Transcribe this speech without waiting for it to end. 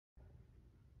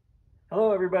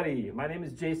Hello everybody, my name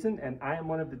is Jason and I am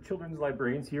one of the children's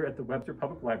librarians here at the Webster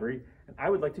Public Library, and I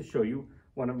would like to show you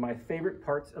one of my favorite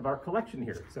parts of our collection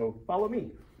here, so follow me.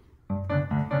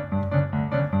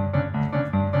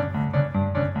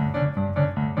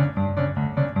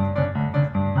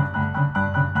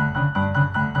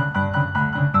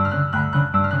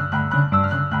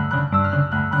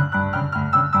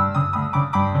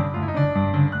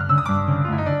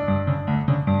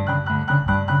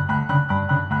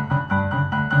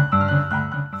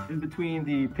 Between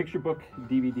the picture book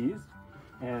DVDs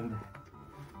and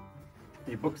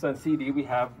the books on CD, we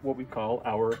have what we call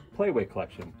our Playaway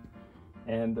collection.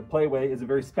 And the Playaway is a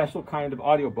very special kind of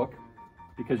audiobook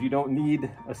because you don't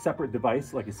need a separate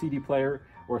device like a CD player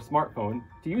or a smartphone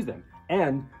to use them.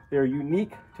 And they're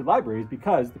unique to libraries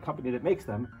because the company that makes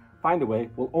them,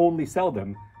 Findaway, will only sell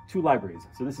them to libraries.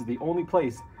 So this is the only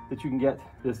place that you can get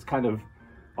this kind of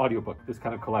audiobook, this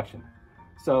kind of collection.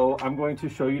 So I'm going to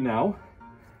show you now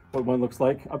what one looks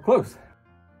like up close.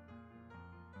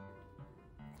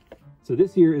 So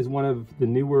this here is one of the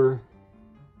newer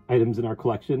items in our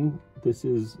collection. This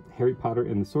is Harry Potter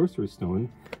and the Sorcerer's Stone,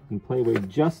 and Playaways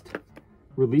just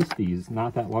released these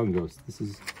not that long ago. So this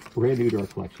is brand new to our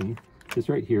collection. This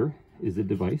right here is the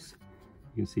device.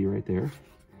 You can see right there.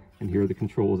 And here are the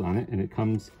controls on it, and it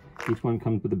comes, each one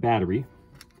comes with a battery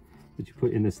that you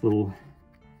put in this little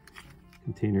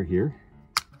container here.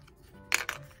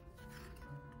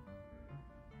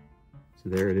 So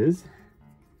there it is,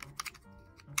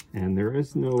 and there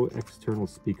is no external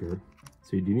speaker,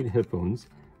 so you do need headphones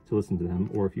to listen to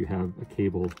them, or if you have a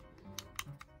cable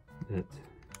that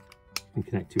can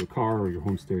connect to a car or your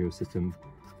home stereo system,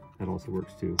 that also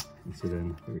works too. And so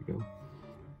then, there we go.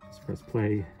 Just press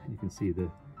play, you can see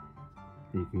you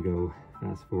can go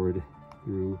fast forward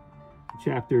through the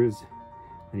chapters,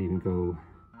 and you can go,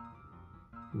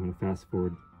 you want to fast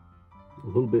forward a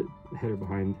little bit ahead or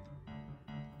behind.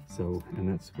 So, and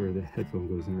that's where the headphone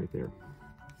goes in right there.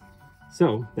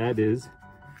 So that is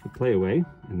the Playaway,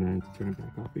 and then to turn it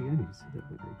back off again, you see that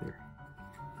right there.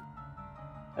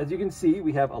 As you can see,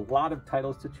 we have a lot of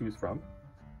titles to choose from.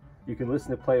 You can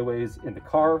listen to Playaways in the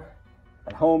car,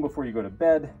 at home before you go to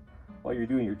bed, while you're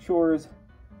doing your chores,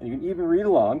 and you can even read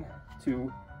along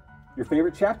to your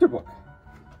favorite chapter book.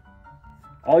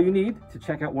 All you need to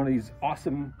check out one of these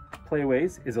awesome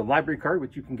Playaways is a library card,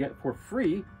 which you can get for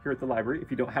free here at the library if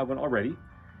you don't have one already.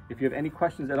 If you have any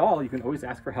questions at all, you can always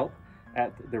ask for help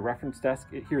at the reference desk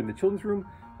here in the children's room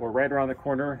or right around the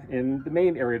corner in the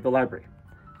main area of the library.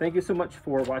 Thank you so much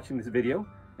for watching this video,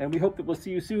 and we hope that we'll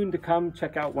see you soon to come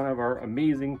check out one of our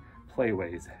amazing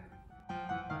Playaways.